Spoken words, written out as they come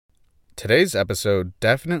Today's episode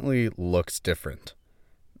definitely looks different.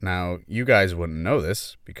 Now, you guys wouldn't know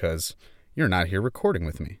this because you're not here recording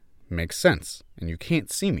with me. Makes sense. And you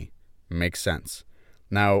can't see me. Makes sense.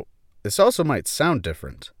 Now, this also might sound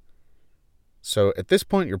different. So at this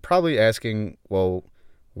point, you're probably asking, well,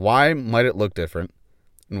 why might it look different?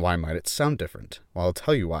 And why might it sound different? Well, I'll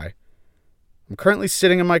tell you why. I'm currently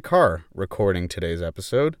sitting in my car recording today's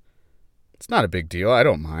episode. It's not a big deal. I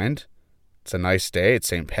don't mind. It's a nice day. It's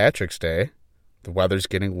St. Patrick's Day. The weather's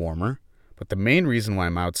getting warmer. But the main reason why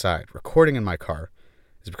I'm outside recording in my car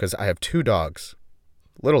is because I have two dogs,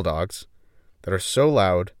 little dogs, that are so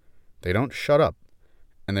loud they don't shut up.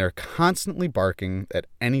 And they're constantly barking at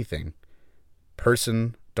anything,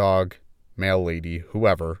 person, dog, male lady,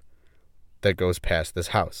 whoever, that goes past this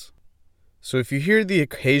house. So if you hear the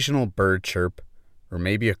occasional bird chirp or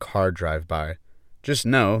maybe a car drive by, just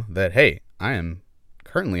know that, hey, I am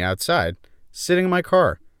currently outside, sitting in my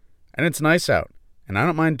car, and it's nice out, and I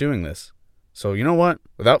don't mind doing this. So you know what?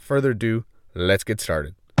 Without further ado, let's get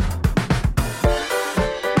started.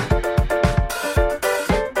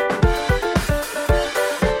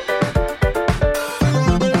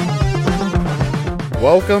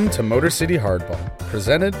 Welcome to Motor City Hardball,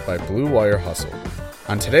 presented by Blue Wire Hustle.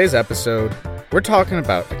 On today's episode, we're talking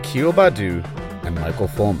about Akil Baddoo and Michael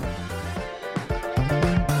Fulmer.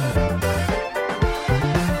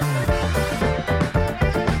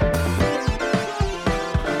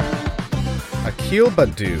 Akil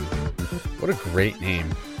Baddoo, what a great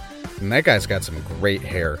name. And that guy's got some great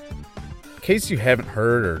hair. In case you haven't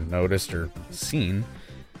heard or noticed or seen,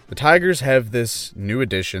 the Tigers have this new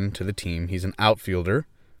addition to the team. He's an outfielder.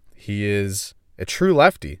 He is a true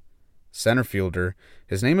lefty, center fielder.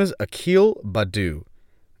 His name is Akil Baddoo.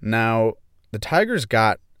 Now, the Tigers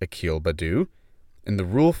got Akil Baddoo in the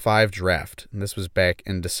Rule 5 draft, and this was back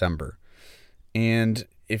in December. And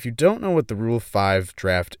if you don't know what the Rule 5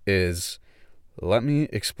 draft is, let me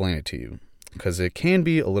explain it to you, because it can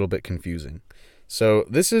be a little bit confusing. So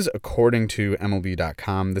this is according to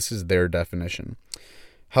MLB.com. This is their definition.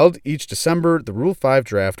 Held each December, the Rule 5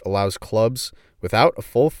 draft allows clubs without a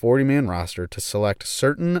full 40-man roster to select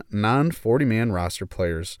certain non-40-man roster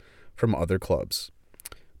players from other clubs.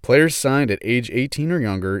 Players signed at age 18 or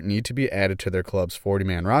younger need to be added to their club's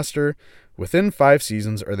 40-man roster within 5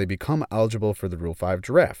 seasons or they become eligible for the Rule 5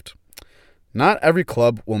 draft. Not every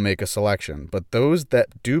club will make a selection, but those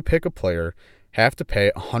that do pick a player have to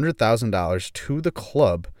pay $100,000 to the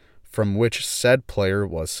club from which said player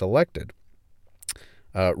was selected.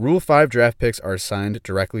 Rule 5 draft picks are assigned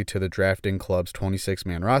directly to the drafting club's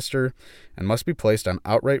 26-man roster and must be placed on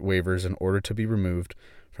outright waivers in order to be removed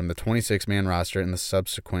from the 26-man roster in the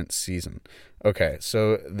subsequent season. Okay,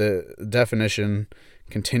 so the definition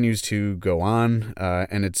continues to go on,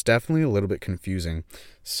 and it's definitely a little bit confusing.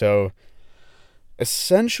 So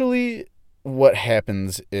essentially what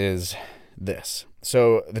happens is this.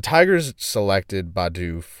 So the Tigers selected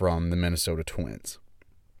Baddoo from the Minnesota Twins.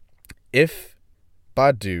 If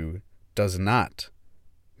Baddoo does not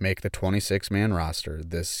make the 26-man roster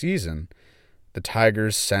this season, the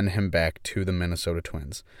Tigers send him back to the Minnesota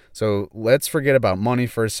Twins. So let's forget about money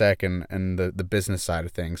for a second and the business side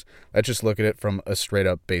of things. Let's just look at it from a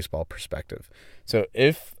straight-up baseball perspective. So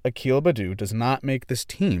if Akil Baddoo does not make this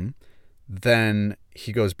team, then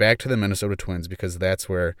he goes back to the Minnesota Twins because that's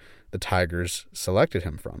where the Tigers selected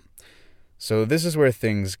him from. So this is where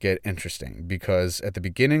things get interesting because at the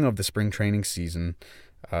beginning of the spring training season,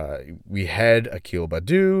 we had Akil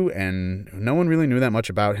Baddoo, and no one really knew that much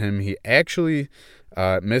about him. He actually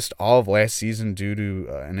missed all of last season due to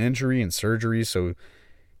an injury and surgery, so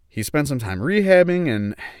he spent some time rehabbing,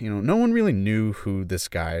 and no one really knew who this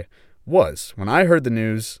guy was. When I heard the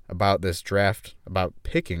news about this draft, about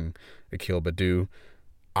picking Akil Baddoo,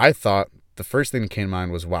 I thought the first thing that came to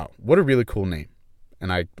mind was, wow, what a really cool name.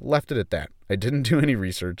 And I left it at that. I didn't do any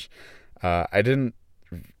research. I didn't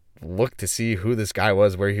look to see who this guy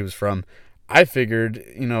was, where he was from. I figured,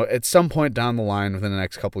 at some point down the line within the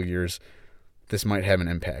next couple of years, this might have an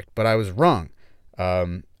impact. But I was wrong.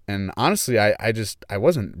 And honestly, I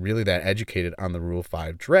wasn't really that educated on the Rule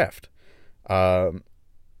 5 draft.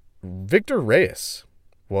 Victor Reyes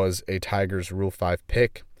was a Tigers Rule 5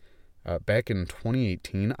 pick back in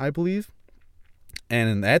 2018, I believe.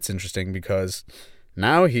 And that's interesting because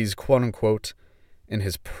now he's quote-unquote in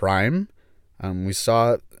his prime. We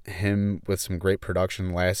saw him with some great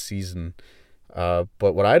production last season. But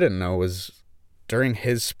what I didn't know was during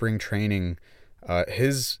his spring training,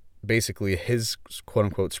 his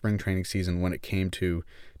quote-unquote spring training season, when it came to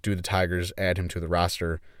do the Tigers add him to the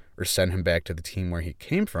roster or send him back to the team where he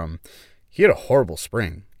came from, he had a horrible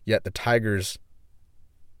spring. Yet the Tigers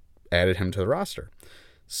added him to the roster.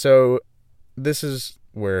 So this is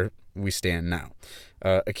where we stand now.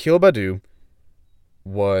 Akil Baddoo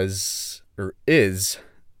was, or is,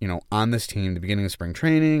 on this team at the beginning of spring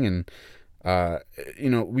training, and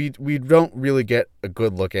we don't really get a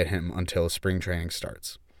good look at him until spring training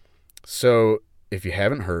starts. So if you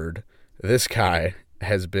haven't heard, this guy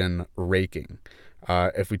has been raking.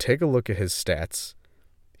 If we take a look at his stats,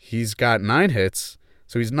 he's got 9 hits,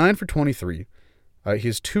 so he's 9 for 23. He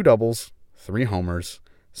has 2 doubles, 3 homers,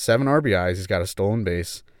 7 RBIs. He's got a stolen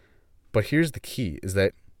base. But here's the key, is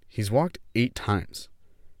that he's walked 8 times.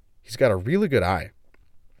 He's got a really good eye.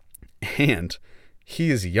 And he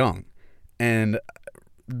is young. And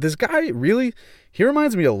this guy really, he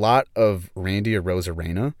reminds me a lot of Randy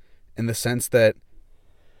Arozarena in the sense that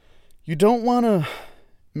you don't want to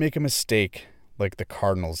make a mistake like the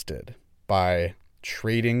Cardinals did by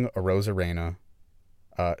trading Arozarena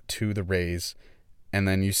to the Rays, and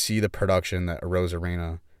then you see the production that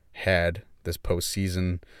Arozarena had this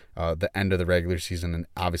postseason, the end of the regular season, and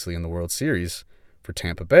obviously in the World Series for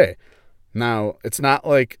Tampa Bay. Now, it's not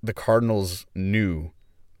like the Cardinals knew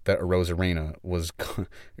that Arozarena was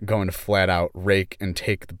going to flat out rake and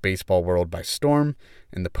take the baseball world by storm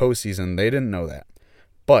in the postseason. They didn't know that.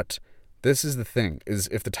 But this is the thing, is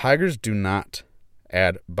if the Tigers do not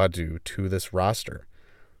add Baddoo to this roster,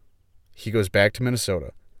 he goes back to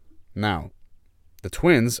Minnesota. Now, the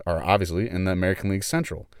Twins are obviously in the American League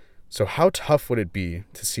Central. So how tough would it be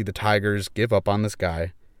to see the Tigers give up on this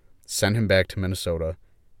guy, send him back to Minnesota?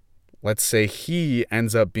 Let's say he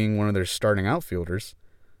ends up being one of their starting outfielders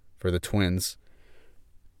for the Twins,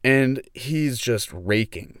 and he's just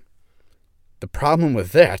raking. The problem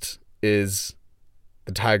with that is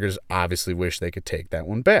the Tigers obviously wish they could take that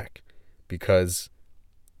one back because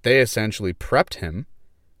they essentially prepped him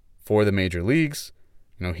for the major leagues.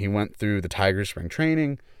 He went through the Tigers spring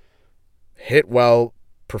training, hit well,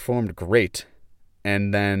 performed great,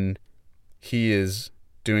 and then he is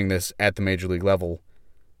doing this at the major league level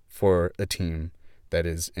for a team that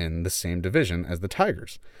is in the same division as the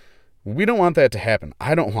Tigers. We don't want that to happen.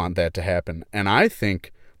 I don't want that to happen. And I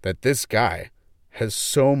think that this guy has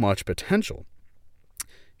so much potential.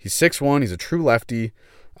 He's 6'1", he's a true lefty,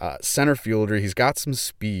 center fielder, he's got some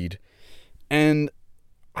speed, and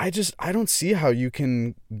I don't see how you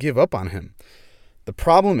can give up on him. The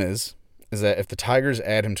problem is that if the Tigers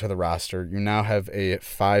add him to the roster, you now have a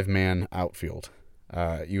 5-man outfield.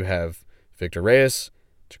 You have Victor Reyes,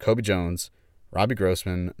 Jacoby Jones, Robbie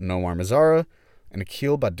Grossman, Nomar Mazara, and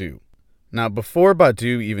Akil Baddoo. Now, before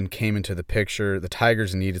Baddoo even came into the picture, the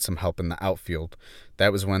Tigers needed some help in the outfield.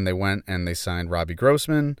 That was when they went and they signed Robbie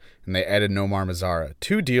Grossman, and they added Nomar Mazara.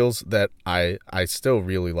 2 deals that I still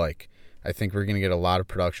really like. I think we're going to get a lot of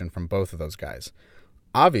production from both of those guys.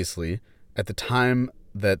 Obviously, at the time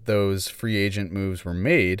that those free agent moves were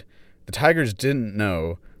made, the Tigers didn't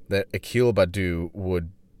know that Akil Baddoo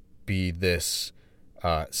would be this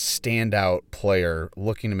standout player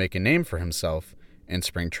looking to make a name for himself in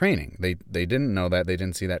spring training. They didn't know that. They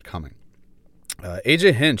didn't see that coming.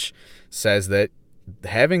 AJ Hinch says that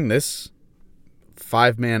having this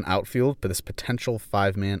 5-man outfield, but this potential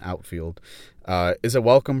 5-man outfield, is a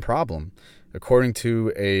welcome problem. According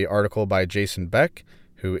to an article by Jason Beck,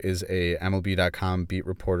 who is a MLB.com beat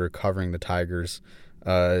reporter covering the Tigers,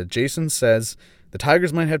 Jason says the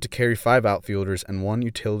Tigers might have to carry 5 outfielders and 1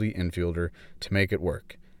 utility infielder to make it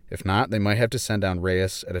work. If not, they might have to send down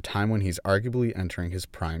Reyes at a time when he's arguably entering his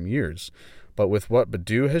prime years. But with what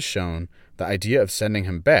Baddoo has shown, the idea of sending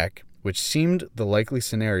him back, which seemed the likely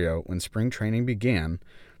scenario when spring training began,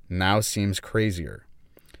 now seems crazier.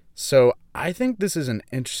 So I think this is an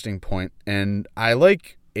interesting point, and I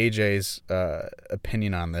like AJ's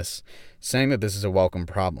opinion on this, saying that this is a welcome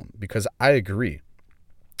problem, because I agree.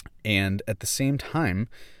 And at the same time,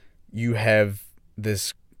 you have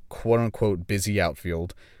this quote-unquote busy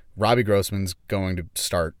outfield. Robbie Grossman's going to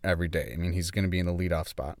start every day. I mean, he's going to be in the leadoff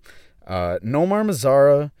spot. Nomar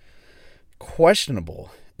Mazara,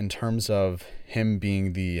 questionable in terms of him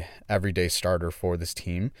being the everyday starter for this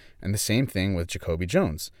team. And the same thing with Jacoby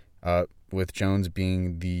Jones, with Jones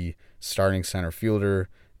being the starting center fielder.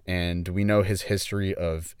 And we know his history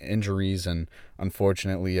of injuries, and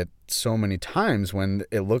unfortunately at so many times when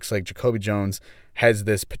it looks like Jacoby Jones has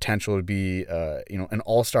this potential to be an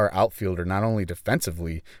all-star outfielder, not only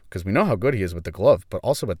defensively, because we know how good he is with the glove, but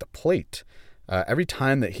also at the plate. Every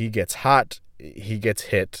time that he gets hot, he gets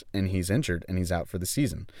hit and he's injured and he's out for the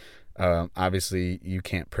season. Obviously, you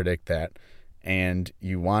can't predict that, and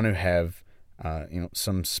you want to have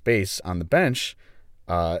some space on the bench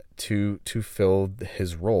to fill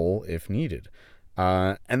his role if needed.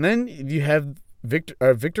 And then you have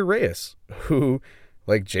Victor Reyes, who,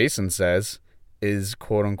 like Jason says, is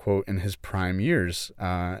quote unquote in his prime years,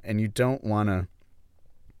 and you don't want to,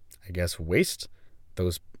 I guess, waste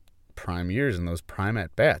those prime years and those prime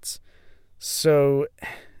at bats. So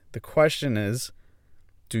the question is,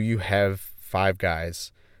 do you have 5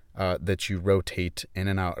 guys that you rotate in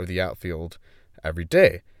and out of the outfield every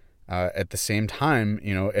day? At the same time,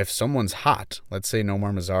 if someone's hot, let's say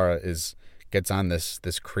Nomar Mazara gets on this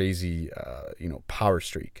crazy power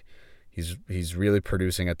streak. He's really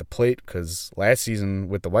producing at the plate, because last season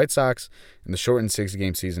with the White Sox in the shortened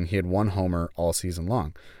 60-game season, he had 1 homer all season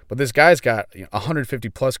long. But this guy's got 150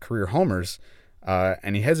 plus career homers,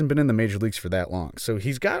 and he hasn't been in the major leagues for that long. So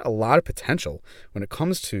he's got a lot of potential when it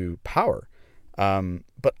comes to power.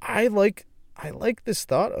 But I like this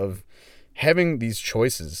thought of having these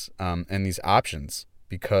choices and these options,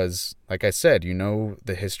 because, like I said,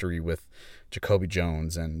 the history with Jacoby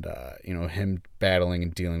Jones and him battling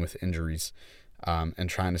and dealing with injuries and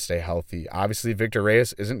trying to stay healthy. Obviously, Victor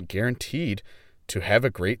Reyes isn't guaranteed to have a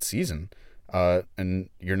great season, and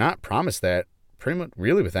you're not promised that pretty much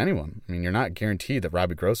really with anyone. I mean, you're not guaranteed that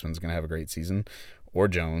Robbie Grossman's going to have a great season, or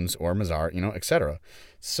Jones, or Mazar, etc.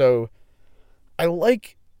 So I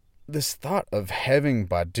like this thought of having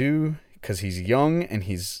Baddoo, because he's young and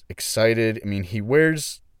he's excited. I mean, he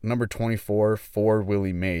wears number 24 for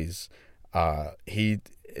Willie Mays. He,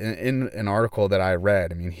 in an article that I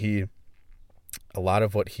read, I mean, a lot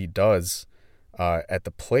of what he does at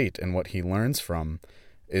the plate and what he learns from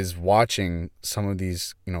is watching some of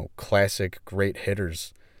these, classic great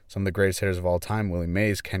hitters, some of the greatest hitters of all time, Willie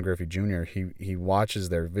Mays, Ken Griffey Jr. He watches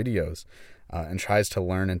their videos and tries to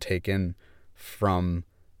learn and take in from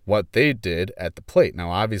what they did at the plate. Now,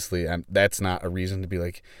 obviously, that's not a reason to be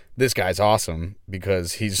like, this guy's awesome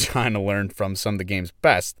because he's trying to learn from some of the game's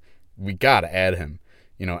best. We got to add him.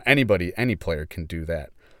 Any player can do that.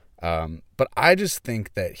 But I just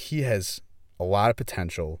think that he has a lot of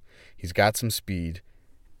potential. He's got some speed,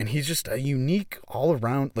 and he's just a unique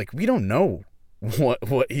all-around, we don't know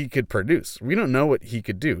what he could produce. We don't know what he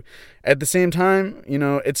could do. At the same time,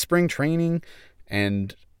 it's spring training,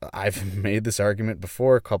 and I've made this argument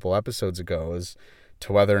before a couple episodes ago as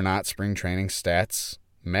to whether or not spring training stats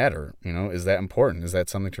matter. Is that important? Is that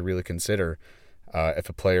something to really consider if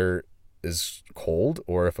a player is cold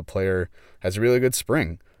or if a player has a really good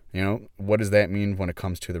spring? What does that mean when it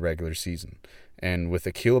comes to the regular season? And with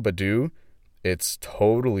Akil Baddoo, it's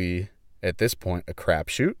totally, at this point, a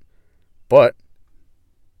crapshoot. But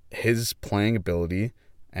his playing ability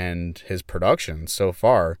and his production so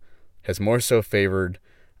far has more so favored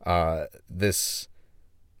a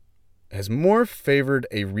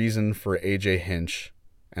reason for A.J. Hinch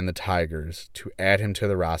and the Tigers to add him to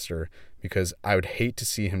the roster, because I would hate to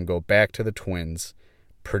see him go back to the Twins,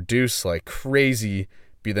 produce like crazy,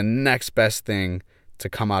 be the next best thing to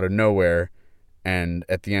come out of nowhere, and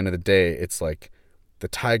at the end of the day, it's like the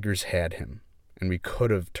Tigers had him, and we could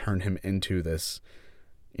have turned him into this,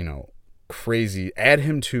 crazy, add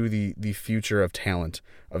him to the future of talent,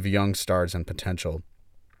 of young stars and potential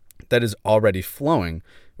that is already flowing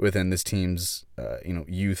within this team's,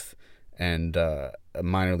 youth and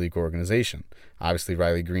minor league organization. Obviously,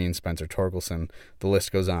 Riley Green, Spencer Torkelson, the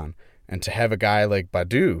list goes on. And to have a guy like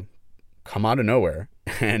Baddoo come out of nowhere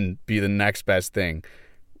and be the next best thing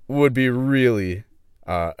would be really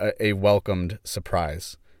a welcomed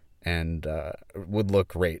surprise, and would look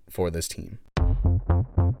great for this team.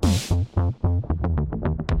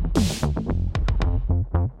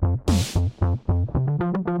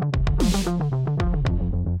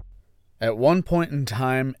 At one point in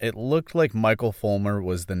time, it looked like Michael Fulmer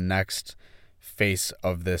was the next face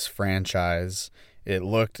of this franchise. It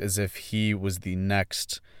looked as if he was the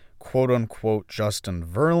next quote-unquote Justin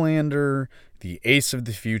Verlander, the ace of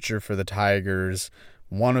the future for the Tigers,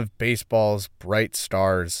 one of baseball's bright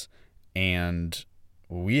stars, and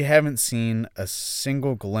we haven't seen a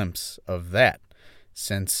single glimpse of that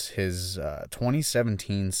since his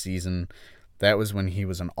 2017 season. That was when he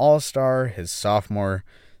was an all-star, his sophomore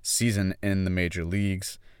season in the major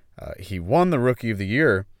leagues. He won the Rookie of the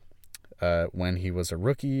Year when he was a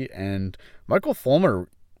rookie, and Michael Fulmer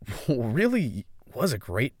really was a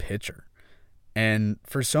great pitcher, and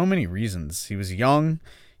for so many reasons. He was young.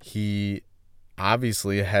 He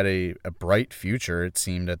obviously had a bright future, it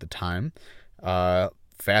seemed at the time.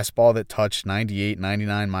 Fastball that touched 98,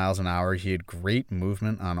 99 miles an hour. He had great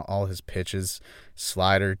movement on all his pitches,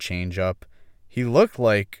 slider, changeup. He looked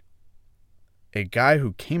like a guy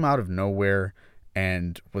who came out of nowhere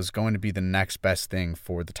and was going to be the next best thing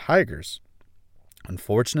for the Tigers.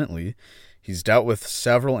 Unfortunately, he's dealt with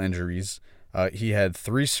several injuries. He had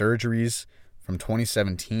 3 surgeries from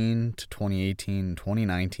 2017 to 2018 and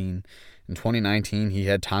 2019. In 2019, he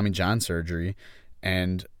had Tommy John surgery,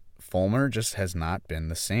 and Fulmer just has not been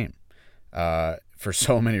the same for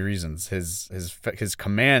so many reasons. His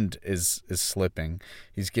command is slipping.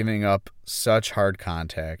 He's giving up such hard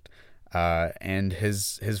contact, and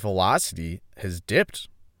his velocity has dipped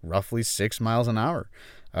roughly 6 miles an hour.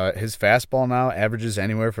 His fastball now averages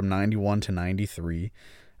anywhere from 91 to 93.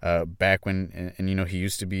 Back when, and he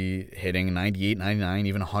used to be hitting 98, 99,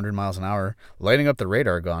 even 100 miles an hour, lighting up the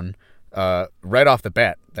radar gun right off the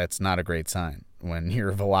bat. That's not a great sign when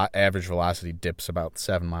your average velocity dips about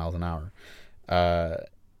 7 miles an hour. At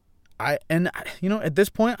this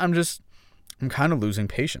point, I'm kind of losing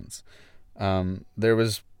patience. There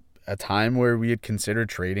was a time where we had considered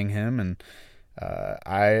trading him, and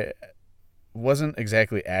I wasn't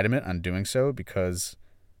exactly adamant on doing so because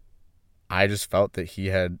I just felt that he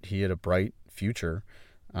had a bright future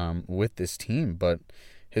with this team. But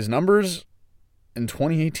his numbers in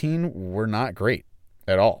 2018 were not great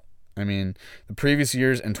at all. I mean, the previous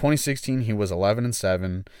years, in 2016 he was 11-7.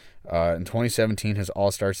 In 2017, his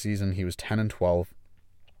All-Star season, he was 10-12.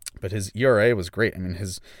 But his ERA was great. I mean,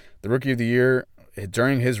 the Rookie of the Year,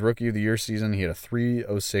 during his Rookie of the Year season, he had a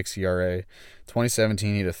 3.06 ERA.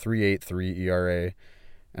 2017, he had a 3.83 ERA.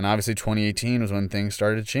 And obviously 2018 was when things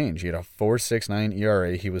started to change. He had a 4.69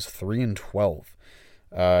 ERA. He was 3-12.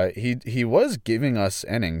 He was giving us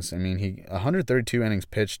innings. I mean, 132 innings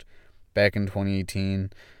pitched back in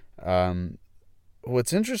 2018.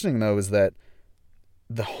 What's interesting, though, is that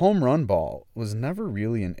the home run ball was never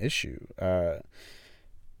really an issue.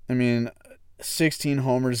 16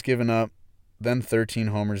 homers given up, then 13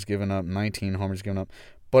 homers given up, 19 homers given up.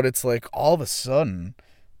 But it's like all of a sudden,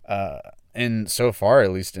 and so far,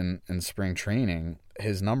 at least in spring training,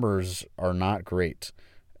 his numbers are not great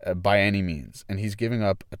by any means. And he's giving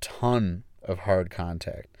up a ton of hard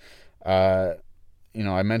contact. I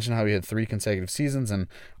mentioned how he had 3 consecutive seasons, and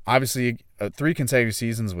obviously 3 consecutive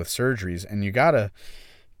seasons with surgeries, and you got to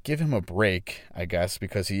give him a break, I guess,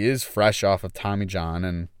 because he is fresh off of Tommy John,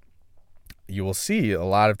 and you will see a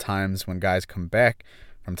lot of times when guys come back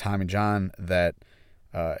from Tommy John that,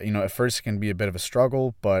 at first it can be a bit of a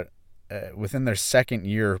struggle, but within their second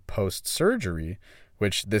year post-surgery,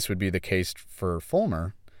 which this would be the case for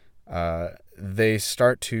Fulmer, they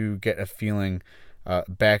start to get a feeling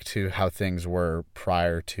back to how things were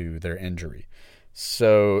prior to their injury.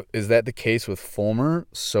 So is that the case with Fulmer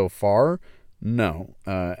so far? No.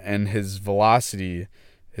 And his velocity,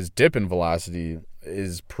 his dip in velocity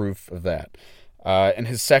is proof of that. In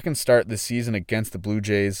his second start this season against the Blue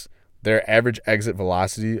Jays, their average exit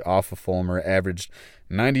velocity off of Fulmer averaged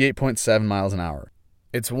 98.7 miles an hour.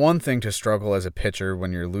 It's one thing to struggle as a pitcher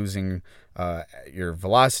when you're losing your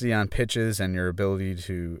velocity on pitches and your ability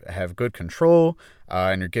to have good control,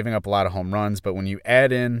 and you're giving up a lot of home runs. But when you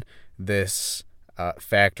add in this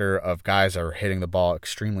factor of guys are hitting the ball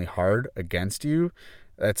extremely hard against you,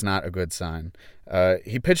 that's not a good sign.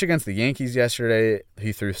 He pitched against the Yankees yesterday.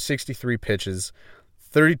 He threw 63 pitches.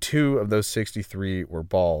 32 of those 63 were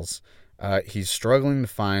balls. He's struggling to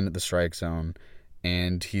find the strike zone,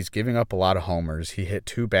 and he's giving up a lot of homers. He hit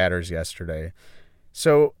 2 batters yesterday.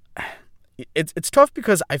 So it's tough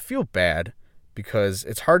because I feel bad because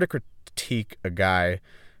it's hard to critique a guy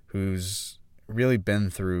who's really been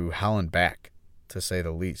through hell and back, to say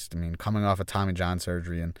the least. I mean, coming off of Tommy John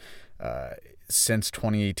surgery and since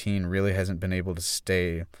 2018 really hasn't been able to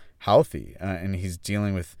stay healthy, and he's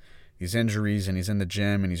dealing with these injuries, and he's in the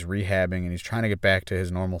gym, and he's rehabbing, and he's trying to get back to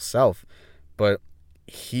his normal self. But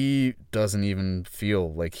he doesn't even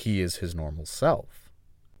feel like he is his normal self.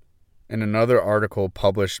 In another article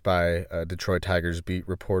published by Detroit Tigers beat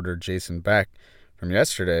reporter Jason Beck from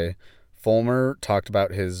yesterday, Fulmer talked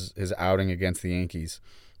about his outing against the Yankees,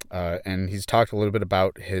 and he's talked a little bit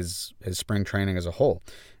about his spring training as a whole.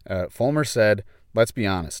 Fulmer said, "Let's be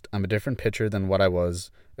honest, I'm a different pitcher than what I was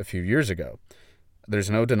a few years ago. There's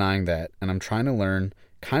no denying that, and I'm trying to learn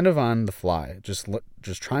kind of on the fly, just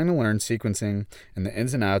trying to learn sequencing and the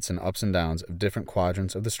ins and outs and ups and downs of different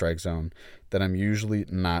quadrants of the strike zone that I'm usually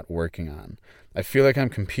not working on. I feel like I'm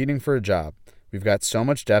competing for a job. We've got so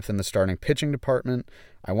much depth in the starting pitching department.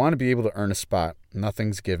 I want to be able to earn a spot.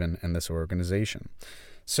 Nothing's given in this organization."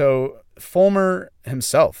 So Fulmer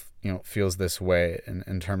himself, feels this way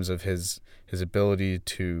in terms of his ability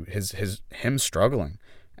to him struggling,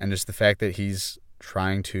 and just the fact that he's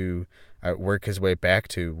trying to work his way back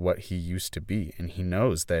to what he used to be, and he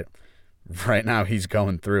knows that right now he's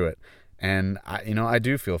going through it. And I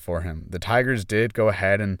do feel for him. The Tigers did go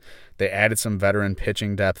ahead and they added some veteran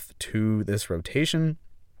pitching depth to this rotation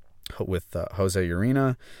with Jose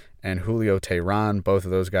Urena and Julio Teheran, both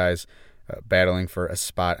of those guys battling for a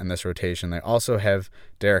spot in this rotation. They also have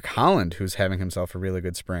Derek Holland, who's having himself a really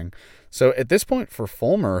good spring. So at this point for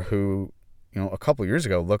Fulmer, who a couple years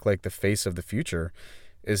ago looked like the face of the future,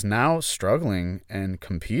 is now struggling and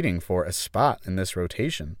competing for a spot in this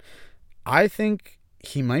rotation. I think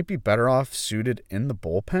he might be better off suited in the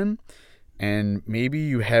bullpen, and maybe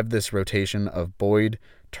you have this rotation of Boyd,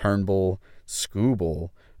 Turnbull,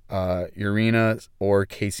 Skubal, Urena, or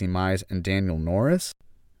Casey Mize and Daniel Norris.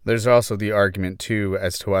 There's also the argument, too,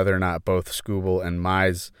 as to whether or not both Skubal and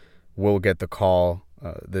Mize will get the call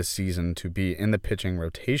this season to be in the pitching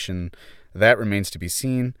rotation. That remains to be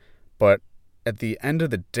seen, but at the end of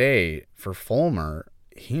the day, for Fulmer,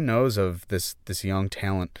 he knows of this young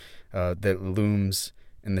talent that looms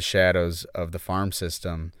in the shadows of the farm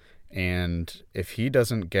system, and if he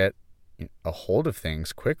doesn't get a hold of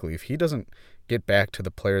things quickly, if he doesn't get back to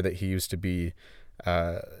the player that he used to be,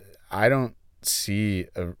 I don't see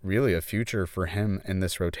really a future for him in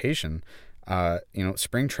this rotation.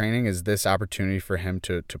 Spring training is this opportunity for him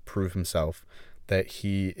to prove himself, that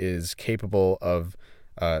he is capable of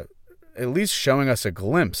at least showing us a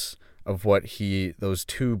glimpse of what those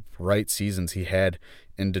two bright seasons he had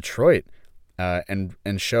in Detroit, and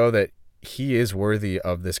show that he is worthy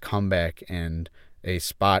of this comeback and a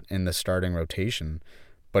spot in the starting rotation.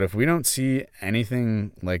 But if we don't see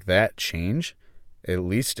anything like that change, at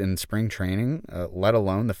least in spring training, let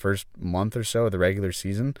alone the first month or so of the regular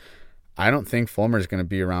season, I don't think Fulmer is going to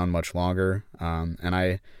be around much longer.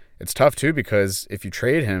 It's tough too, because if you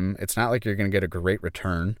trade him, it's not like you're going to get a great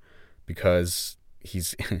return, because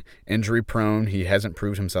he's injury prone. He hasn't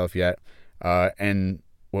proved himself yet. And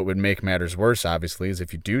what would make matters worse, obviously, is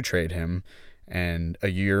if you do trade him and a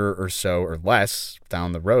year or so or less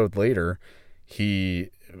down the road later, he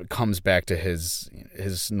comes back to his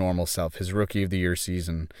normal self, his rookie of the year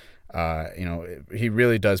season. He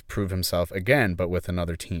really does prove himself again, but with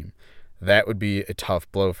another team. That would be a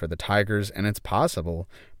tough blow for the Tigers, and it's possible.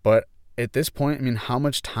 But at this point, how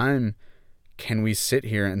much time can we sit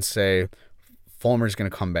here and say Fulmer's going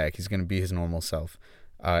to come back, he's going to be his normal self,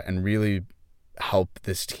 and really help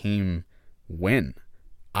this team win?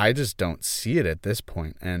 I just don't see it at this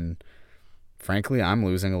point, and frankly, I'm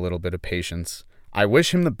losing a little bit of patience. I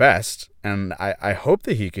wish him the best, and I hope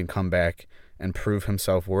that he can come back and prove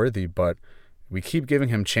himself worthy, but we keep giving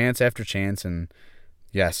him chance after chance, and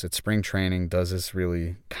yes, at spring training, does this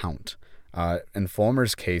really count? In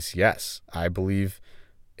Fulmer's case, yes. I believe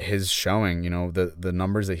his showing, the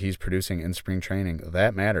numbers that he's producing in spring training,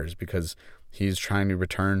 that matters, because he's trying to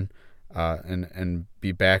return and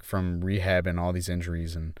be back from rehab and all these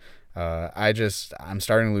injuries. And I'm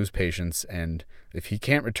starting to lose patience, and if he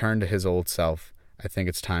can't return to his old self, I think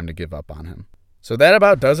it's time to give up on him. So that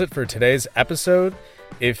about does it for today's episode.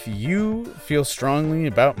 If you feel strongly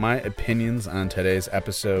about my opinions on today's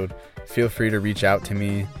episode, feel free to reach out to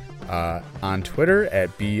me on Twitter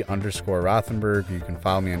at @B_Rothenberg. You can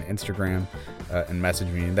follow me on Instagram and message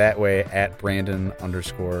me that way at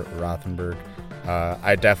Brandon_Rothenberg.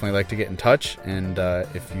 I definitely like to get in touch, and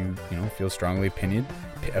if you feel strongly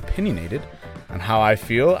opinionated on how I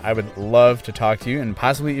feel, I would love to talk to you and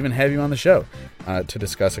possibly even have you on the show to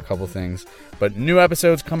discuss a couple things. But new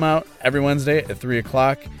episodes come out every Wednesday at 3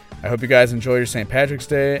 o'clock. I hope you guys enjoy your St. Patrick's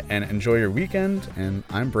Day and enjoy your weekend. And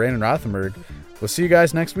I'm Brandon Rothenberg. We'll see you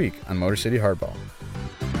guys next week on Motor City Hardball.